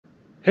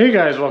Hey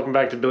guys, welcome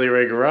back to Billy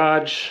Ray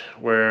Garage,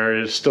 where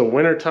it's still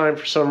winter time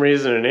for some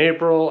reason in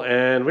April,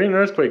 and we had an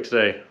earthquake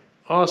today.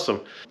 Awesome.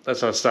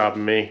 That's not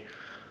stopping me.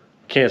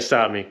 Can't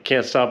stop me.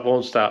 Can't stop,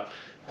 won't stop.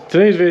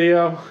 Today's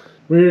video,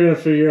 we're going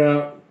to figure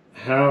out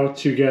how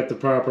to get the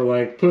proper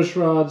length push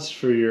rods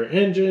for your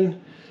engine,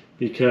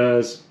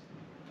 because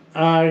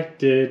I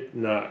did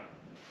not.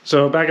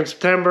 So back in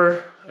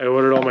September, I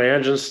ordered all my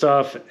engine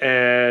stuff,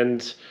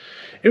 and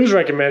it was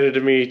recommended to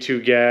me to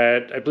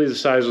get, I believe the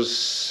size was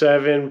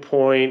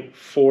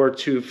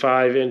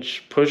 7.425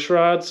 inch push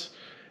rods.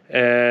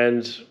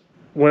 And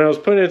when I was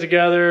putting it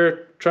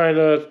together, trying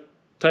to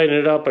tighten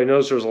it up, I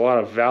noticed there was a lot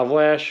of valve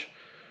lash.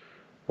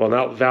 Well,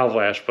 not valve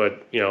lash,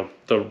 but you know,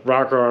 the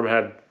rocker arm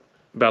had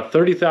about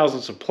 30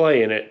 thousandths of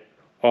play in it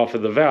off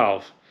of the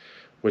valve,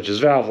 which is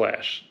valve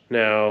lash.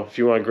 Now, if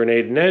you want to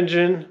grenade an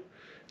engine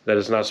that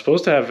is not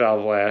supposed to have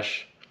valve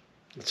lash,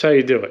 that's how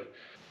you do it.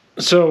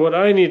 So what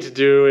I need to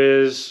do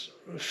is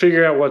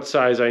figure out what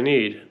size I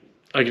need.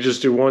 I could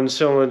just do one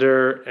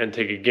cylinder and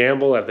take a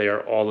gamble that they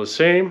are all the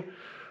same,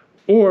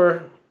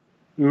 or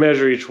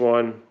measure each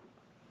one,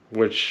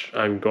 which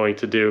I'm going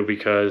to do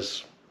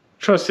because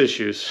trust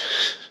issues.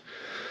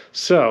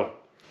 So,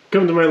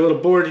 come to my little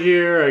board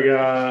here. I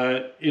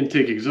got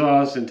intake,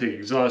 exhaust,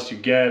 you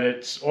get it.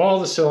 It's all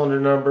the cylinder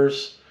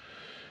numbers,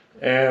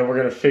 and we're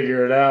gonna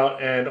figure it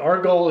out. And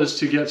our goal is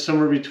to get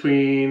somewhere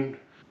between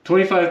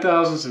 25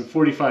 thousandths and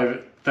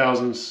 45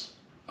 thousandths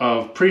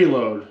of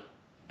preload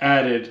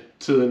added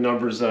to the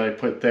numbers that I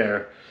put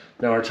there.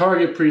 Now our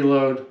target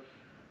preload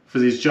for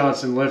these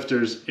Johnson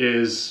lifters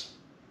is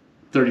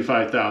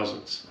 35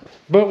 thousandths.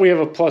 But we have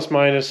a plus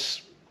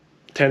minus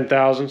 10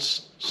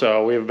 thousandths,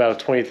 so we have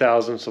about a 20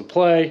 thousandths of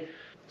play.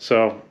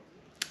 So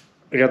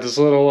I got this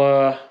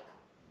little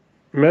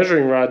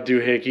measuring rod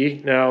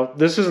doohickey. Now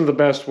this isn't the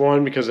best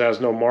one because it has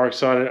no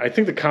marks on it. I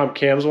think the Comp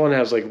Cams one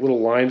has like little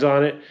lines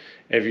on it.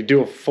 And if you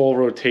do a full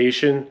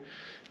rotation,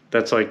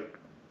 that's like,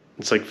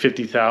 it's like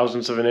 50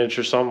 thousandths of an inch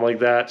or something like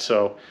that.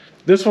 So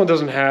this one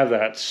doesn't have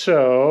that.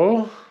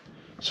 So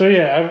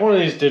yeah, I have one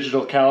of these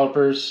digital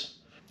calipers.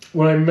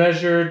 When I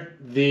measured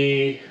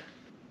the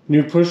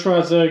new push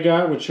rods that I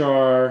got, which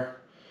are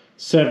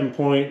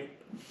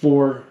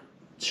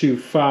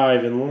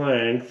 7.425 in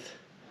length,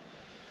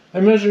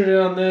 I measured it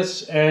on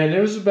this and it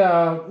was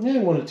about 1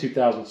 to 2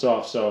 thousandths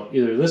off. So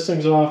either this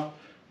thing's off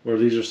or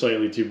these are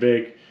slightly too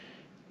big.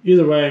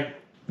 Either way,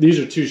 these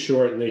are too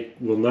short and they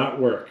will not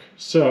work.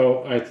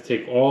 So I have to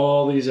take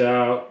all these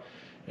out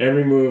and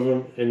remove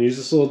them and use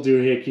this little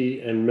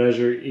doohickey and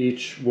measure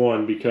each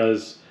one,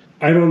 because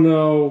I don't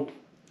know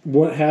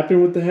what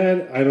happened with the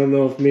head. I don't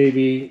know if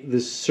maybe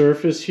this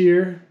surface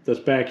here, that's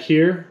back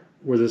here,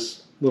 where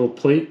this little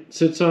plate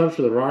sits on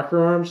for the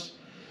rocker arms,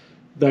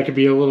 that could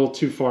be a little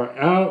too far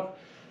out.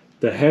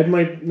 The head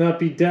might not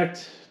be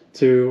decked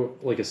to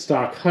like a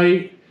stock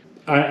height.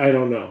 I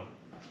don't know.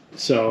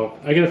 So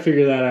I gotta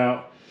figure that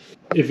out.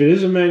 If it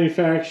is a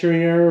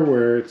manufacturing error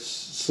where it's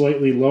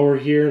slightly lower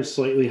here and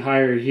slightly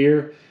higher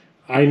here,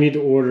 I need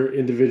to order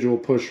individual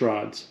push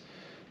rods.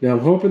 Now I'm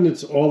hoping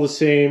it's all the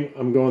same.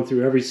 I'm going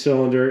through every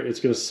cylinder. It's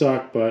gonna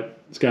suck, but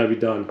it's gotta be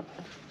done.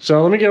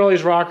 So let me get all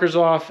these rockers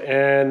off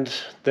and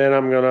then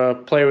I'm gonna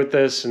play with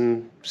this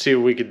and see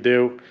what we could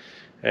do.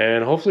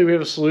 And hopefully we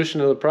have a solution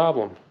to the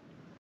problem.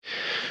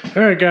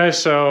 All right guys,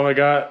 so I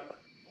got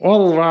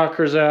all the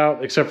rockers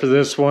out except for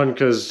this one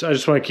because I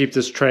just want to keep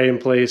this tray in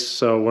place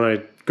so when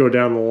I go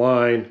down the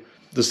line,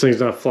 this thing's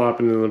not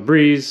flopping in the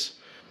breeze.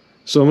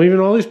 So I'm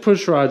leaving all these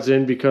push rods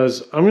in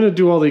because I'm going to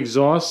do all the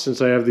exhausts since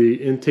I have the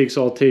intakes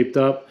all taped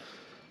up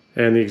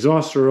and the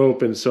exhausts are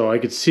open, so I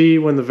could see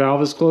when the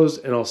valve is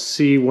closed and I'll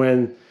see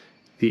when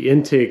the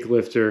intake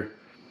lifter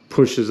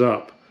pushes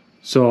up.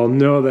 So I'll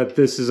know that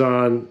this is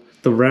on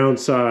the round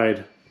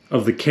side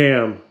of the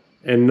cam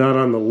and not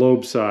on the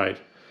lobe side.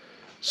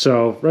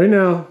 So right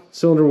now,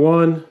 cylinder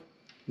 1,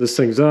 this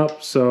thing's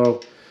up, so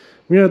I'm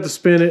gonna have to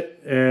spin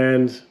it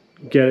and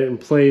get it in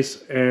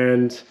place.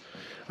 And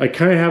I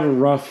kind of have a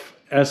rough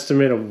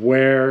estimate of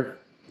where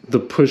the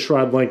push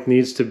rod length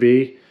needs to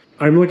be.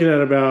 I'm looking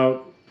at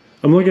about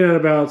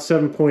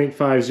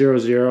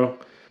 7.500,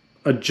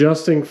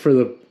 adjusting for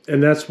the,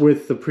 and that's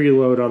with the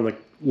preload on the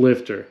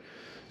lifter.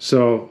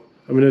 So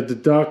I'm gonna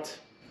deduct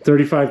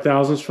 35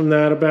 thousandths from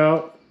that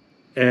about,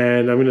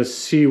 and I'm gonna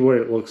see what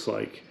it looks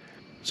like.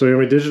 So I got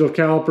my digital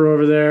caliper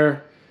over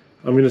there.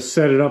 I'm going to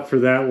set it up for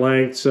that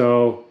length.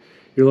 So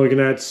you're looking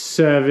at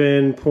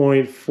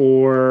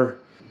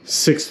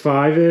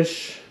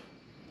 7.465-ish.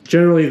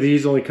 Generally,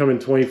 these only come in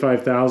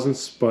 25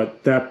 thousandths,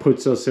 but that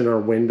puts us in our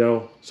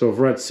window. So if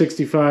we're at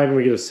 65 and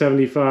we get a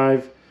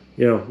 75,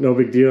 you know, no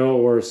big deal,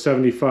 or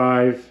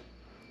 75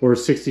 or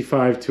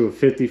 65 to a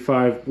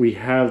 55, we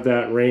have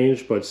that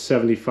range, but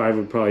 75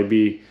 would probably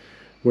be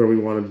where we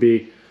want to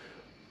be.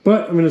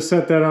 But I'm going to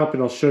set that up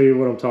and I'll show you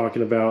what I'm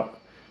talking about.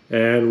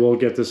 And we'll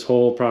get this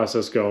whole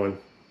process going.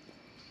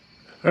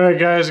 All right,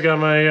 guys, I got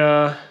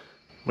my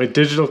my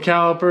digital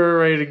caliper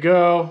ready to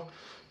go.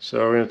 So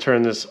we're gonna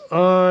turn this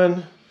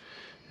on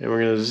and we're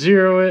gonna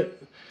zero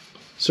it.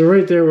 So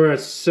right there we're at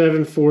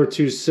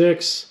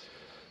 7426.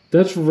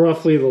 That's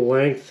roughly the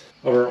length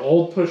of our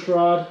old push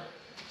rod.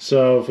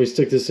 So if we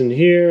stick this in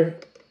here,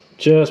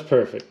 just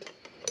perfect.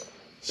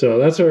 So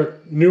that's our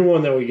new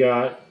one that we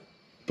got,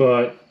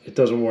 but it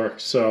doesn't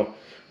work. So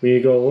we need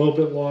to go a little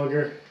bit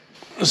longer.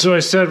 So I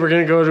said we're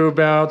gonna go to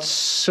about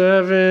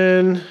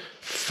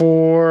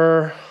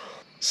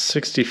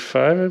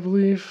 7465, I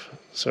believe.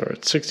 So we're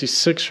at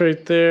 66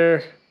 right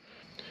there.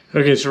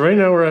 Okay, so right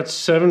now we're at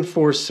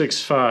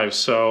 7465.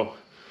 So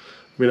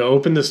I'm gonna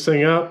open this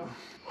thing up,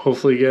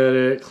 hopefully get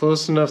it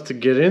close enough to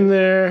get in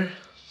there.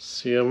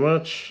 See how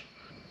much.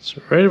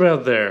 So right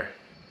about there.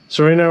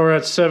 So right now we're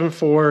at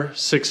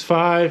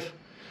 7465.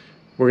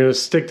 We're gonna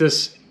stick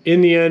this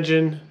in the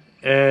engine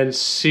and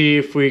see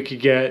if we could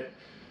get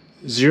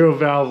zero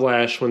valve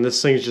lash when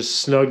this thing's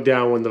just snug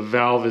down, when the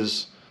valve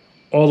is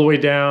all the way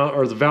down,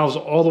 or the valve's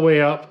all the way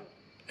up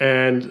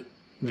and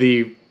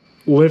the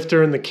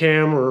lifter and the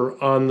cam are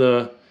on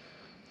the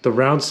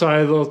round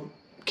side of the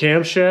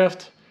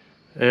camshaft,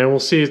 and we'll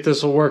see if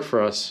this will work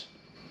for us.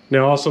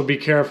 Now also be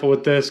careful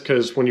with this,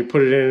 because when you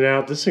put it in and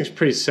out, this thing's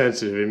pretty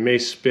sensitive. It may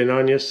spin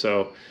on you,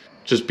 so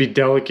just be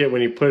delicate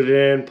when you put it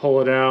in,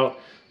 pull it out,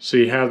 so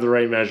you have the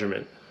right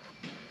measurement.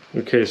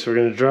 Okay, so we're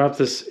gonna drop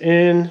this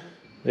in,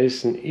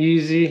 nice and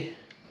easy.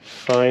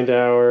 Find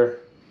our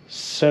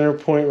center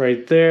point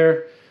right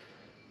there.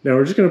 Now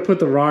we're just gonna put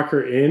the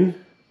rocker in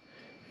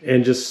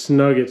and just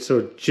snug it so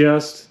it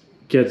just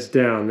gets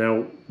down.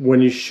 Now,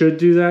 when you should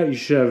do that, you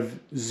should have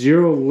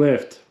zero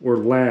lift or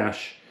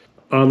lash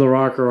on the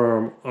rocker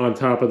arm on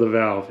top of the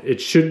valve.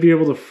 It should be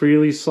able to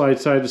freely slide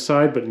side to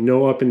side, but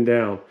no up and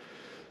down.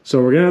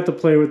 So we're gonna have to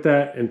play with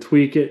that and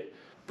tweak it,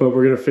 but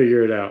we're gonna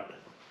figure it out.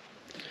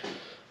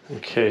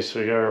 Okay, so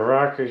we got our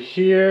rocker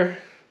here.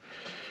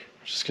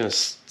 Just gonna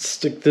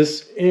stick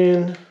this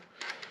in,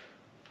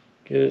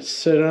 get it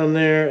set on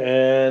there,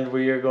 and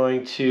we are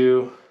going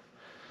to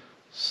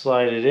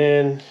slide it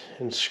in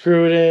and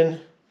screw it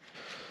in.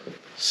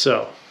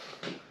 So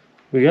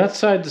we got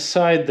side to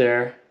side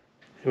there,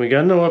 and we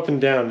got no up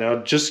and down. Now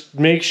just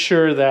make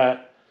sure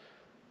that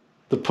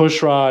the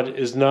push rod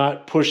is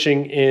not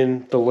pushing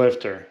in the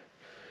lifter.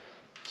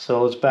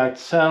 So let's back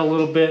this out a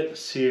little bit,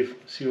 see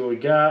what we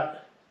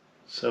got.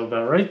 So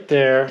about right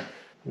there,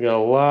 we got a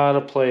lot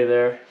of play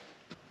there.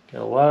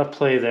 Got a lot of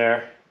play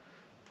there.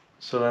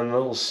 So then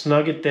it'll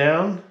snug it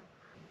down.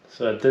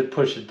 So I did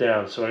push it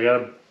down. So I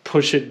gotta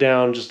push it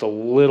down just a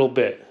little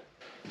bit.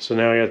 So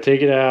now I gotta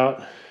take it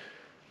out,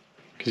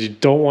 because you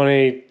don't want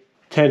any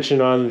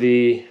tension on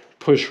the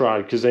push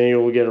rod, because then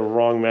you'll get a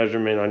wrong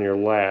measurement on your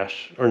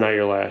lash, or not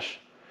your lash.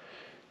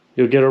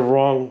 You'll get a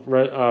wrong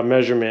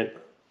measurement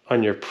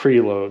on your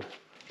preload.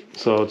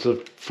 So it's a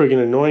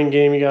friggin' annoying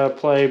game you gotta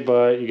play,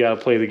 but you gotta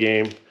play the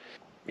game.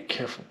 Be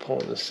careful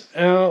pulling this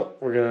out.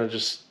 We're gonna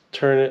just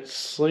turn it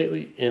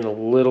slightly in a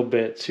little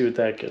bit, see what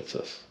that gets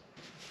us.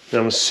 Now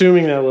I'm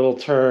assuming that little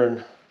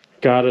turn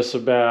got us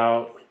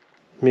about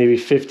maybe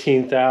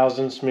 15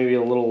 thousandths, maybe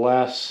a little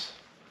less.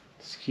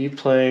 Let's keep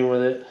playing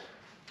with it.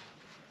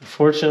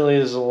 Unfortunately,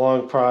 this is a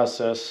long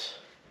process,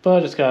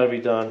 but it's gotta be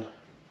done.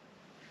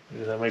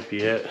 Maybe that might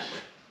be it.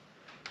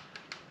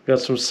 Got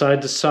some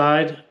side to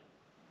side,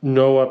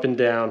 no up and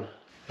down,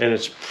 and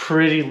it's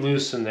pretty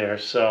loose in there,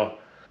 so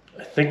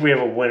I think we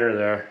have a winner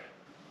there.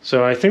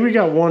 So I think we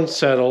got one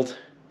settled,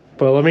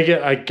 but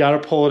I gotta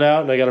pull it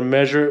out and I gotta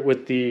measure it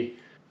with the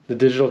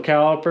digital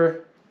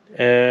caliper,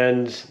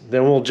 and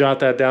then we'll jot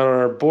that down on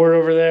our board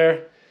over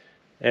there,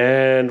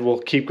 and we'll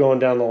keep going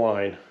down the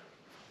line.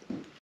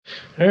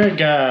 All right,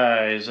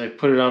 guys, I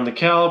put it on the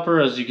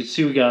caliper. As you can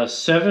see, we got a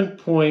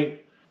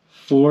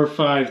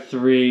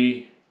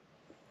 7.453.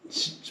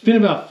 It's been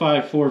about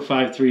 5.4,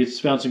 5.3. It's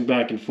bouncing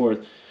back and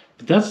forth,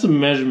 but that's the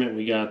measurement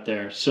we got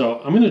there. So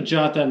I'm gonna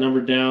jot that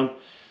number down.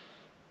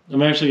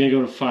 I'm actually gonna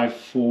go to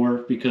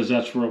 5.4 because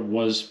that's where it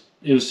was.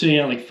 It was sitting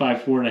at like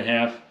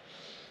 5.4.5.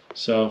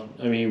 So,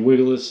 I mean,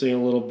 wiggle this thing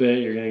a little bit,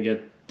 you're gonna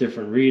get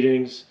different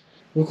readings.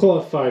 We'll call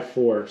it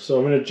 5.4. So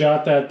I'm gonna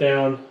jot that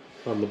down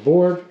on the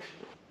board.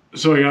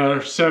 So we got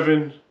our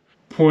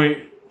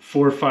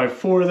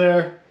 7.454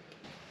 there.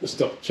 Let's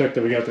double check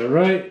that we got that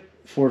right.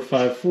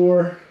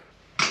 454.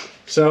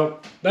 So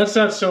that's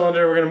that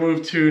cylinder. We're gonna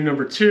move to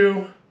number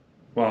 2.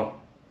 Well,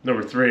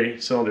 number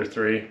 3, cylinder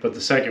 3, but the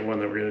second one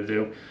that we're gonna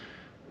do.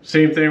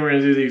 Same thing, we're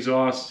gonna do the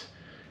exhaust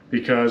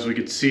because we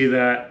could see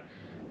that.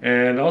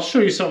 And I'll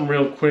show you something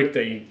real quick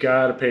that you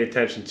gotta pay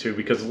attention to,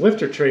 because the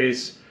lifter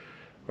trays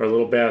are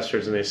little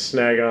bastards and they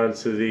snag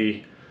onto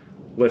the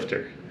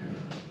lifter.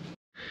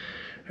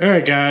 All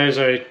right, guys,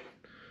 I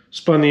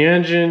spun the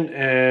engine,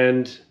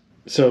 and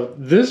so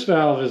this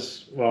valve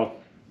is, well,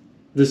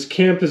 this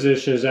cam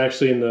position is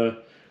actually in the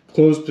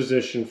closed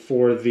position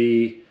for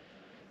the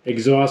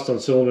exhaust on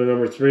cylinder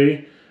number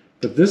 3,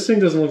 but this thing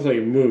doesn't look like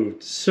it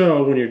moved.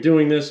 So when you're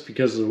doing this,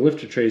 because of the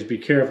lifter trays, be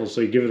careful. So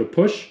you give it a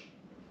push,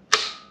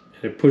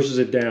 and it pushes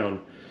it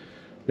down.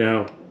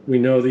 Now, we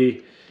know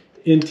the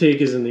intake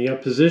is in the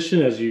up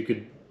position, as you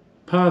could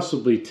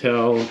possibly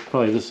tell.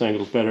 Probably this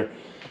angle's better.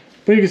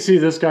 But you can see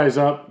this guy's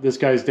up, this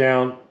guy's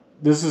down.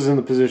 this is in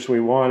the position we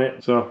want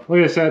it. So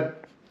like I said,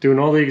 doing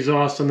all the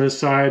exhaust on this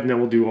side, and then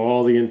we'll do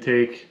all the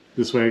intake.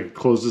 This way I can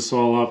close this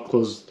all up,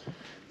 close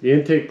the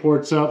intake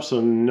ports up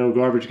so no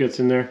garbage gets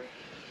in there.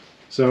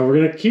 So we're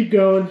gonna keep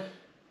going,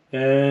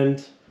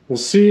 and we'll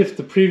see if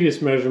the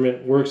previous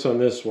measurement works on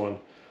this one.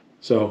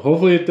 So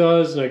hopefully it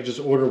does, and I can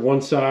just order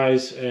one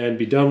size and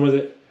be done with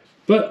it.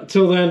 But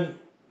until then,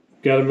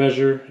 gotta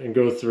measure and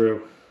go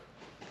through.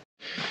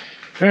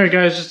 All right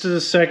guys, just to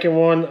the second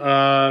one.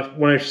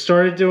 When I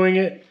started doing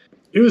it,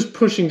 it was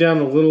pushing down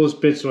the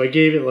littlest bit, so I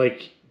gave it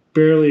like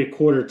barely a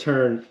quarter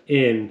turn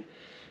in.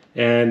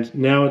 And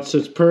now it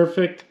sits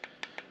perfect.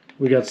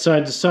 We got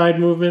side to side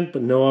movement,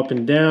 but no up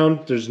and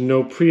down. There's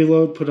no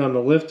preload put on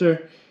the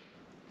lifter.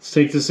 Let's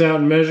take this out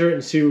and measure it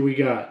and see what we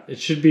got. It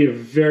should be a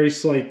very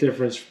slight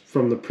difference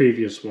from the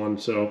previous one.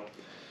 So,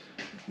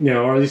 you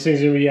know, are these things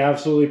gonna be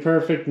absolutely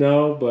perfect?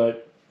 No,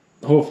 but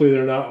hopefully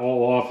they're not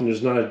all off and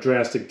there's not a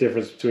drastic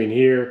difference between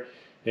here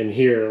and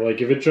here.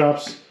 Like if it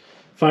drops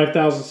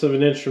 5/1000ths of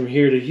an inch from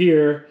here to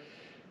here,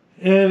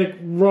 and it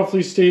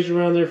roughly stays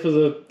around there for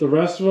the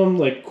rest of them,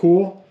 like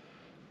cool.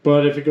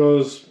 But if it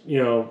goes,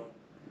 you know,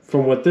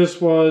 from what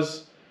this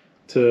was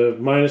to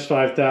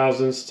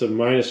 -5/1000ths to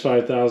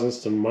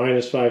 -5/1000ths to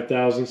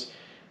 -5/1000ths,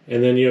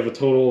 and then you have a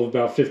total of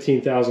about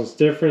 15/1000ths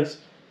difference,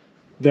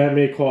 that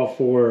may call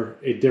for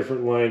a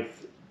different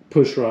length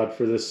push rod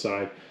for this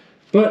side.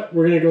 But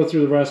we're going to go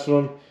through the rest of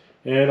them,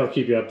 and I'll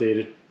keep you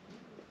updated.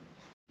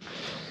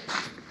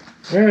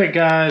 Alright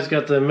guys,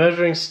 got the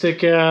measuring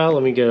stick out.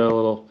 Let me get a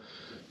little,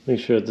 make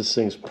sure that this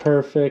thing's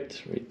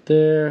perfect right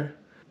there.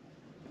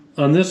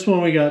 On this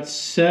one we got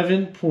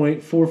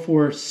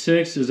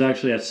 7.446. It was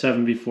actually at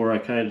 7 before. I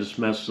kind of just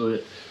messed with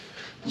it.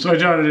 So I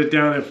jotted it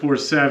down at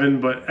 4.7,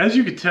 but as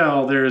you can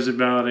tell, there is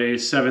about a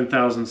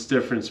 7/1000ths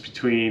difference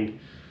between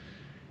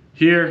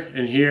here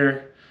and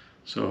here.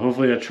 So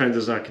hopefully that trend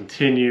does not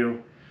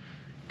continue,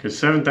 because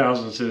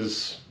 7/1000ths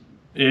is,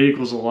 it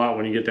equals a lot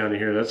when you get down to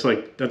here. That's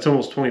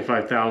almost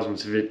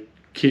 25/1000ths if it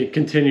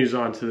continues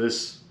on to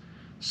this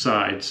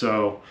side.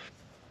 So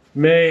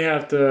may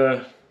have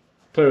to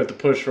play with the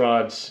push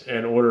rods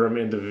and order them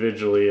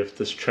individually if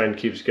this trend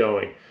keeps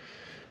going.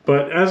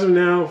 But as of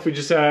now, if we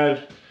just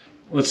add,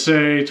 let's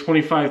say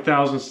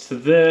 25/1000ths to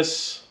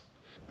this,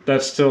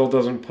 that still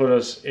doesn't put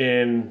us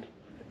in,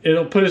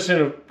 it'll put us in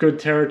a good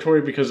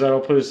territory, because that'll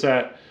put us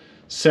at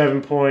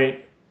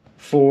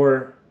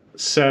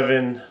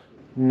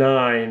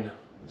 7.479.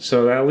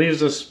 So that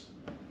leaves us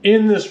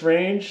in this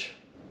range,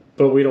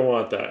 but we don't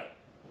want that.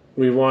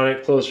 We want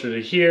it closer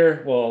to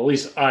here. Well, at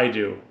least I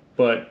do,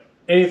 but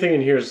anything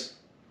in here is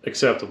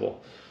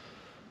acceptable.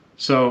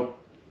 So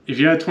if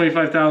you add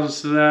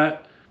 25/1000ths to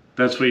that,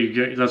 that's what you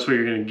get, that's what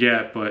you're going to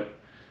get. But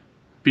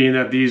being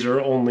that these are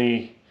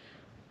only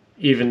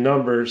even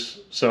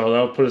numbers, so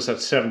that'll put us at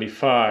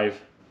 75.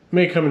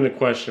 May come into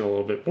question a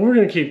little bit, but we're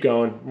going to keep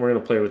going. We're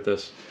going to play with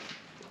this.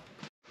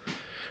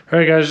 All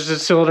right guys, this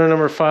is cylinder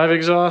number 5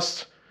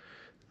 exhaust.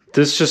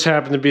 This just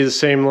happened to be the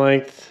same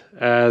length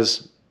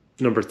as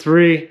number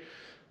 3,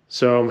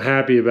 so I'm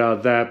happy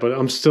about that, but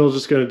I'm still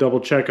just going to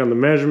double check on the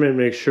measurement,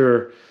 make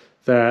sure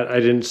that I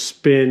didn't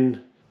spin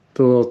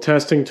the little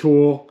testing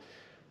tool,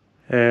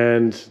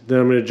 and then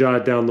I'm going to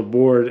jot down the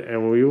board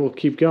and we will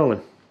keep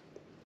going.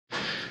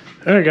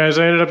 Alright guys,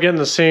 I ended up getting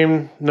the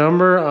same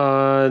number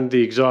on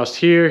the exhaust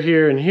here,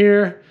 here, and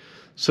here.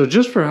 So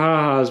just for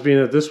ha-has, being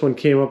that this one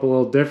came up a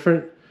little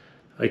different,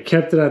 I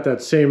kept it at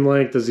that same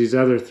length as these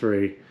other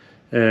 3.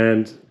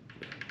 And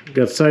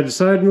got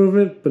side-to-side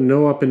movement, but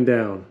no up and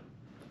down.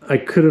 I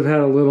could have had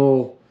a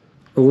little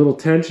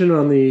tension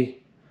on the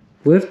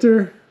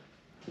lifter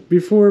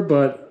before,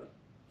 but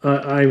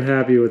I'm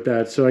happy with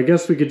that. So I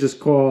guess we could just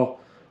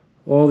call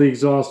all the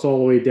exhaust all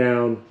the way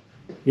down,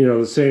 you know,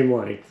 the same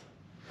length.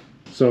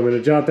 So I'm going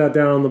to jot that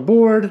down on the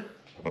board.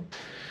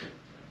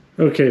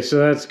 Okay, so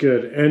that's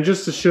good. And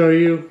just to show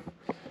you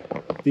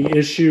the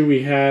issue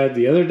we had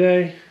the other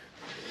day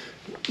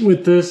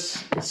with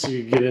this, let's see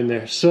if you get in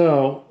there.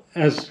 So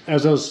as I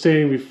was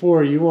stating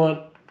before, you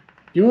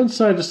want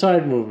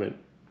side-to-side movement.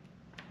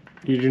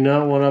 You do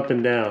not want up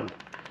and down.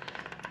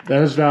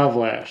 That is valve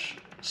lash.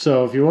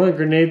 So if you want to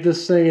grenade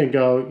this thing and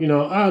go, you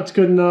know, it's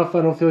good enough,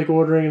 I don't feel like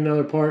ordering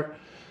another part,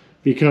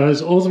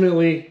 because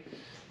ultimately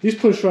these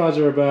push rods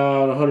are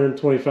about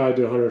 125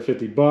 to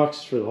 150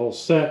 bucks for the whole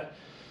set.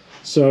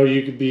 So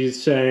you could be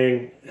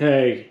saying,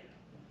 hey,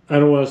 I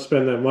don't want to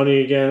spend that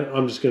money again,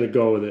 I'm just going to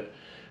go with it.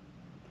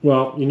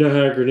 Well, you know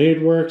how a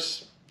grenade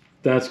works?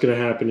 That's going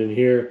to happen in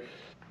here.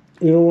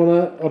 We don't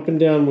want up and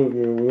down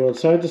movement. We want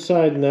side to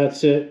side, and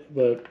that's it.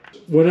 But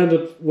what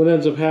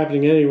ends up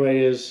happening anyway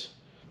is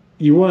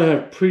you want to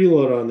have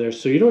preload on there.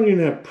 So you don't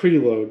even have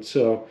preload.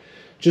 So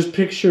just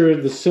picture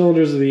the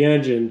cylinders of the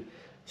engine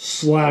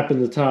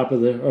slapping the top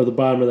of the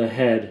bottom of the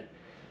head.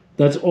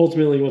 That's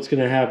ultimately what's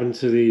going to happen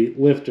to the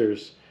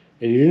lifters.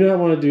 And you do not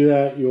want to do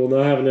that. You will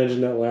not have an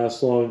engine that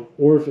lasts long,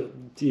 or if it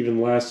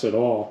even lasts at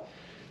all.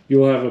 You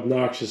will have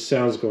obnoxious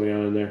sounds going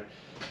on in there.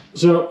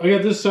 So I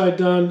got this side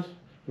done.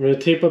 I'm going to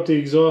tape up the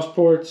exhaust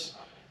ports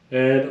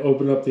and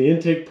open up the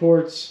intake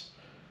ports.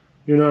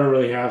 You don't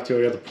really have to.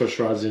 I got the push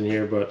rods in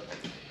here, but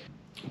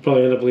I'll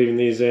probably end up leaving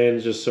these in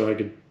just so I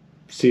could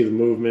see the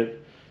movement.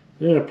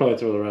 Yeah, I'll probably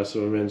throw the rest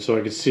of them in so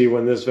I could see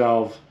when this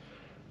valve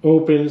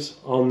opens,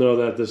 I'll know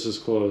that this is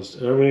closed.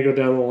 And I'm going to go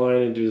down the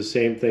line and do the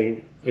same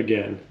thing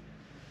again.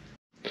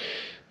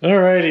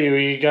 Alrighty,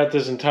 we got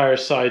this entire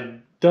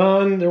side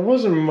done. There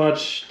wasn't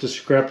much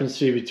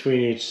discrepancy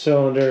between each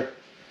cylinder.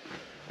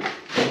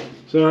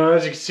 So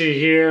as you can see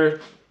here,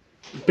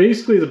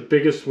 basically the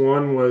biggest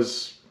one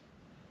was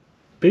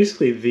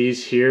basically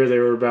these here. They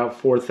were about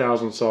 4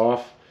 thousandths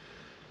off.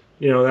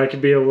 You know, that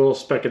could be a little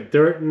speck of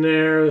dirt in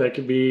there. That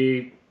could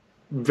be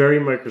very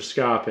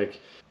microscopic.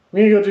 I'm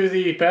going to go do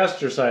the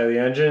passenger side of the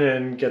engine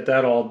and get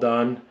that all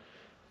done.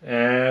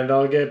 And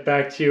I'll get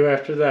back to you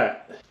after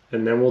that.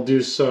 And then we'll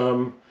do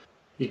some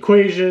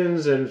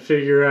equations and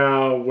figure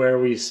out where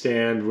we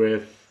stand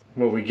with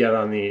what we get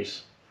on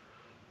these.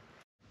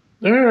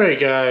 Alright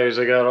guys,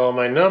 I got all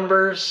my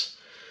numbers.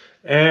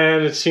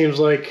 And it seems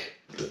like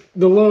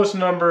the lowest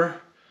number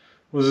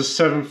was a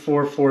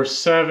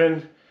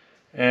 7447.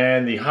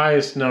 And the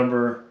highest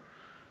number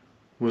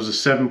was a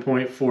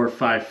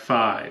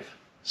 7.455.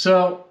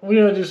 So we're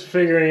going to do some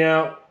figuring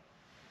out,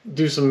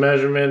 do some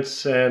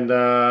measurements, and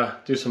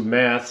do some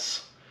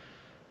maths,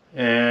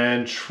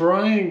 and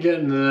try and get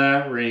into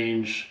that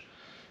range.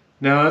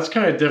 Now that's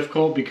kind of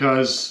difficult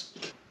because,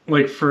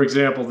 like for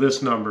example,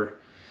 this number,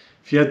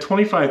 if you had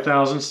 25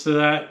 thousandths to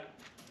that,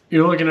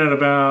 you're looking at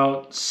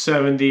about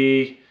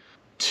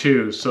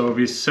 72. So it would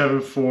be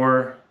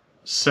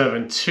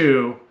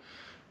 7472,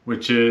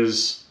 which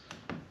is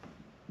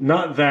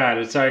not that,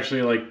 it's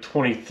actually like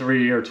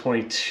 23 or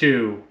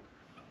 22.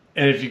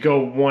 And if you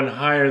go one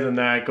higher than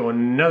that, go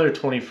another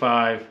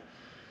 25,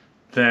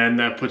 then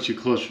that puts you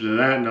closer to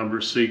that number.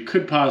 So you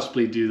could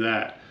possibly do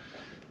that.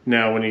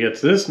 Now, when you get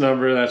to this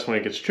number, that's when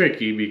it gets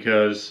tricky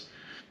because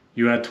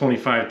you add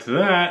 25 to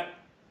that,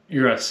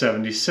 you're at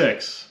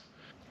 76,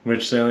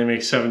 which they only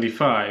make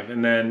 75.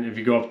 And then if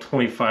you go up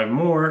 25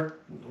 more,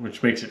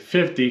 which makes it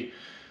 50,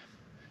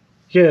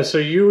 yeah, so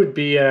you would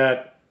be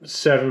at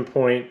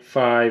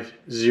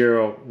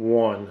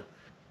 7.501.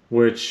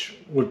 which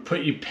would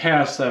put you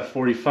past that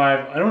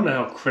 45. I don't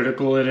know how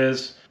critical it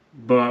is,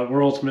 but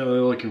we're ultimately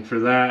looking for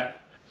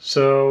that.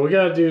 So we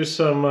got to do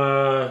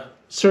some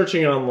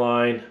searching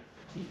online.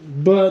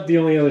 But the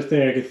only other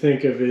thing I could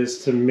think of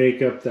is to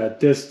make up that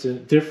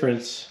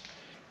difference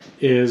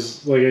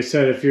is, like I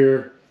said, if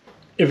you're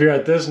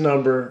at this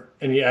number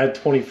and you add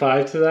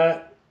 25 to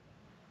that,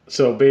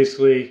 so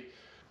basically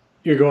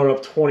you're going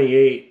up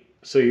 28,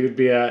 so you'd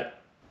be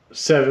at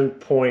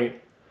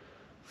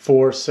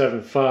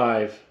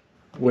 7.475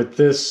 with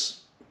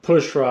this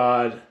push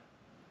rod,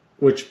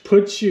 which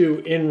puts you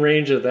in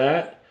range of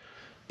that.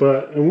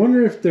 But I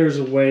wonder if there's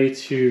a way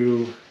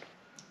to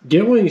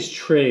get one of these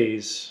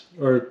trays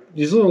or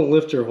these little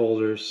lifter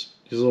holders,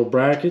 these little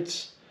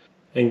brackets,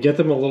 and get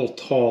them a little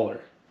taller,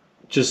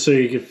 just so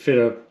you could fit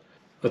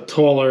a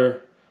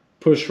taller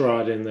push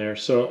rod in there.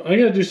 So I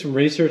gotta do some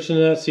research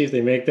into that, see if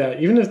they make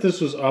that. Even if this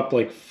was up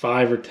like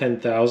 5 or 10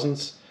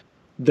 thousandths,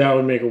 that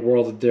would make a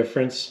world of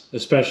difference,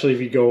 especially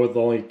if you go with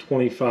only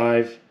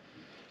 25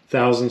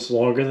 thousandths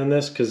longer than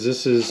this, because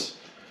this is,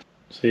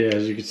 so yeah,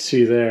 as you can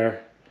see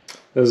there,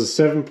 that was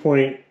a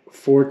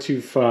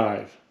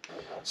 7.425.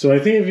 So I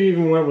think if you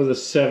even went with a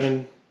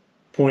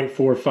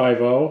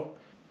 7.450,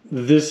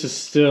 this is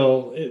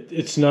still,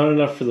 it's not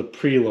enough for the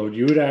preload.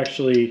 You would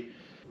actually,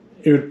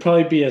 it would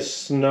probably be as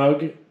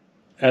snug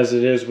as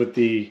it is with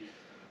the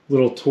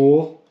little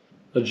tool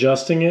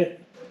adjusting it,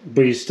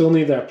 but you still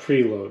need that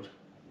preload.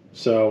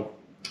 So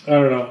I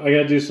don't know, I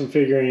gotta do some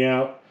figuring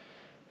out,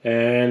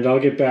 and I'll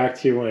get back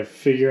to you when I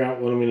figure out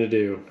what I'm gonna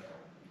do.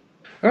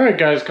 Alright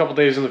guys, a couple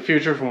days in the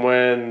future from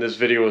when this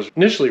video was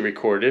initially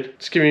recorded,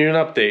 just giving you an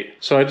update.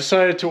 So I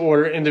decided to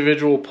order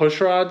individual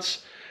push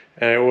rods,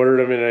 and I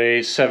ordered them in a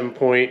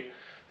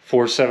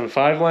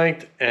 7.475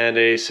 length and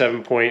a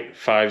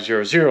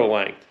 7.500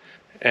 length,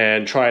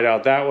 and try it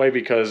out that way,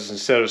 because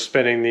instead of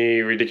spending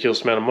the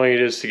ridiculous amount of money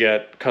it is to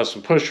get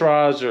custom push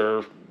rods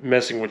or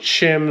messing with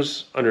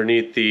shims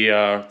underneath the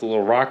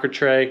little rocker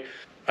tray,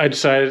 I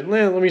decided,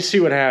 let me see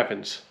what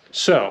happens.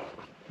 So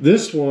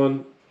this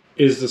one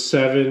is the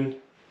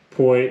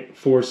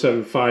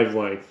 7.475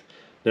 length.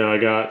 Now I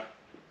got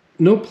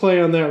no play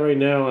on that right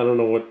now. I don't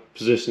know what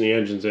position the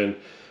engine's in,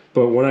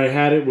 but when I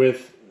had it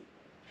with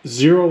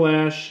zero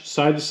lash,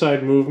 side to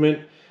side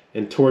movement,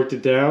 and torqued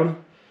it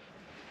down,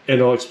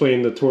 and I'll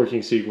explain the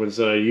torquing sequence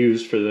that I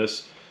used for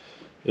this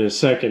in a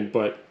second,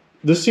 but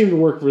this seemed to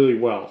work really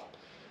well.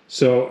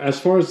 So as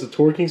far as the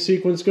torquing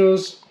sequence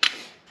goes,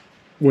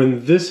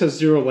 when this has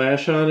zero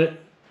lash on it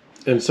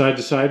and side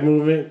to side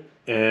movement,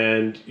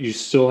 and you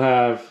still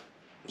have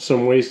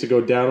some ways to go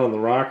down on the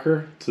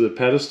rocker to the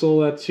pedestal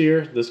that's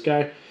here, this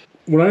guy,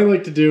 what I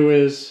like to do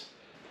is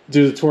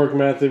do the torque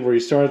method where you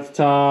start at the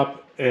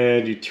top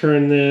and you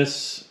turn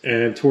this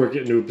and torque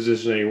it into a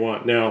position that you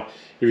want. Now,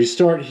 if you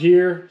start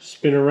here,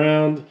 spin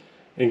around,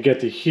 and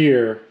get to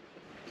here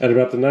at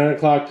about the 9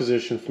 o'clock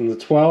position, from the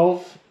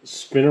 12,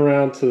 spin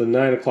around to the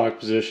 9 o'clock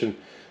position,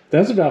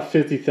 That's about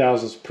 50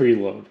 thousandths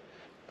preload.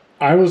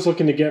 I was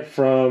looking to get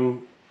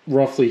from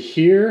roughly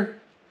here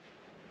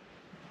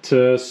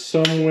to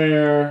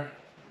somewhere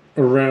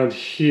around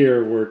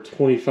here where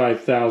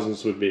 25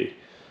 thousandths would be.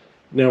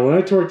 Now when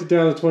I torqued it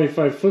down to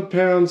 25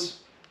 foot-pounds,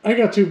 I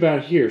got to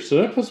about here.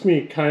 So that puts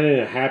me kind of in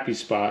a happy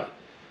spot.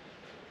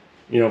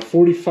 You know,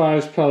 45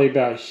 is probably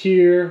about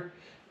here,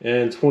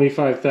 and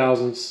 25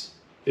 thousandths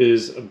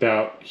is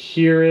about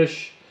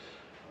here-ish.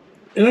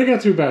 And I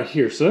got to about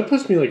here, so that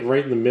puts me like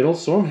right in the middle,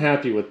 so I'm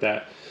happy with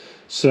that.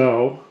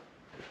 So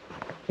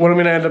what I'm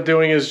going to end up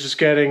doing is just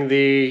getting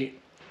the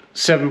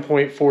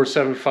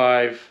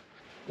 7.475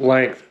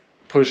 length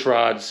push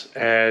rods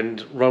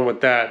and run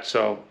with that.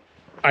 So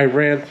I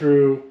ran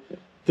through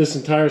this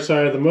entire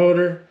side of the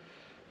motor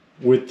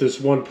with this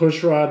one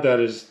push rod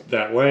that is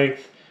that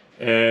length,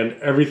 and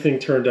everything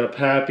turned up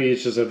happy.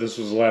 It's just that this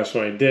was the last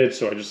one I did,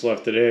 so I just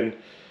left it in.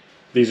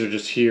 These are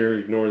just here,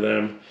 ignore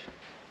them.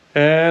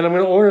 And I'm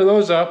going to order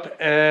those up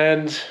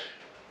and,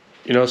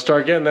 you know,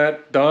 start getting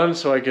that done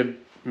so I could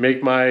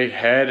make my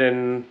head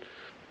and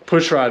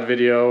pushrod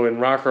video and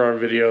rocker arm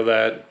video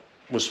that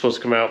was supposed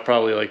to come out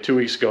probably like 2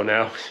 weeks ago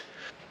now.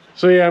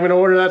 So yeah, I'm going to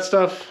order that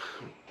stuff,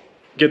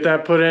 get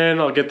that put in,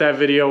 I'll get that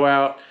video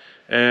out.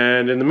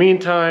 And in the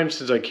meantime,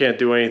 since I can't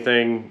do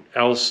anything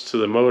else to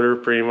the motor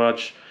pretty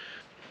much,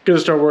 I'm going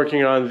to start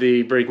working on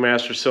the brake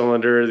master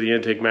cylinder, the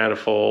intake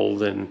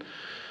manifold, and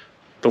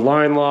the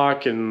line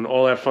lock and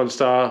all that fun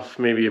stuff.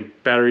 Maybe a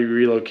battery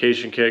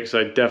relocation kit, because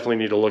I definitely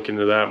need to look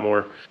into that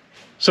more.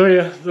 So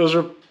yeah, those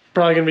are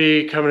probably going to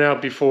be coming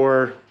out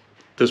before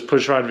this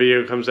pushrod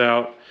video comes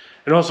out.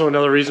 And also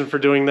another reason for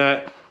doing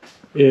that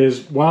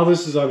is while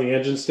this is on the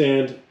engine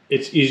stand,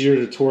 it's easier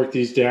to torque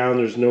these down.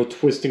 There's no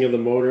twisting of the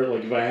motor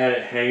like if I had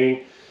it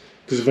hanging.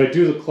 Because if I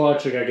do the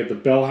clutch, like I get the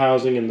bell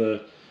housing and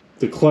the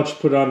clutch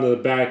put on the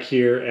back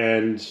here,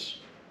 and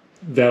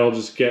that'll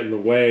just get in the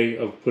way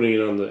of putting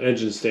it on the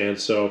engine stand.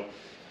 So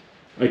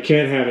I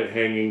can't have it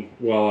hanging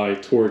while I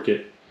torque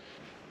it.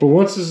 But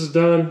once this is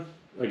done,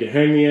 I can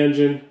hang the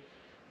engine.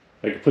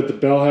 I can put the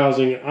bell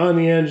housing on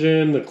the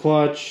engine, the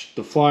clutch,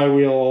 the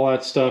flywheel, all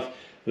that stuff.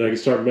 And I can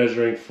start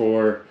measuring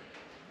for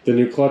the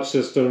new clutch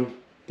system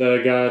that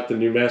I got, the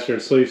new master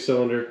and slave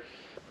cylinder.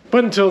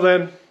 But until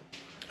then,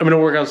 I'm going to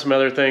work on some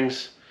other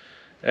things.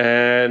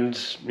 And,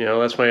 you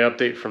know, that's my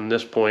update from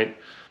this point.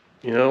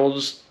 You know, we'll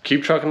just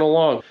keep trucking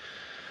along.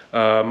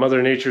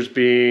 Mother Nature's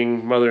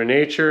being Mother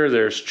Nature.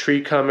 There's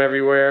tree cum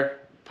everywhere,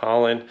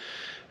 pollen,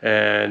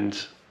 and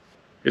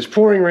it's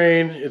pouring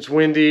rain. It's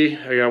windy.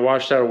 I got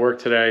washed out of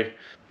work today.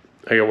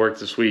 I got work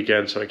this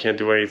weekend, so I can't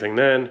do anything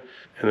then.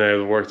 And then I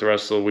have work the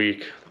rest of the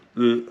week.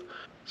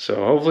 So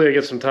hopefully I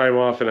get some time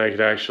off and I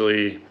could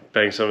actually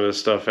bang some of this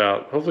stuff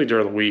out, hopefully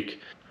during the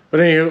week. But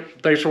anywho,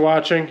 thanks for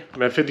watching.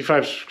 I'm at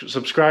 55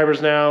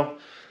 subscribers now.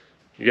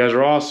 You guys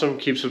are awesome.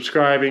 Keep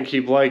subscribing,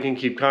 keep liking,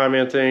 keep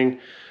commenting,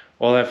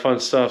 all that fun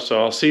stuff.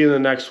 So I'll see you in the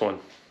next one.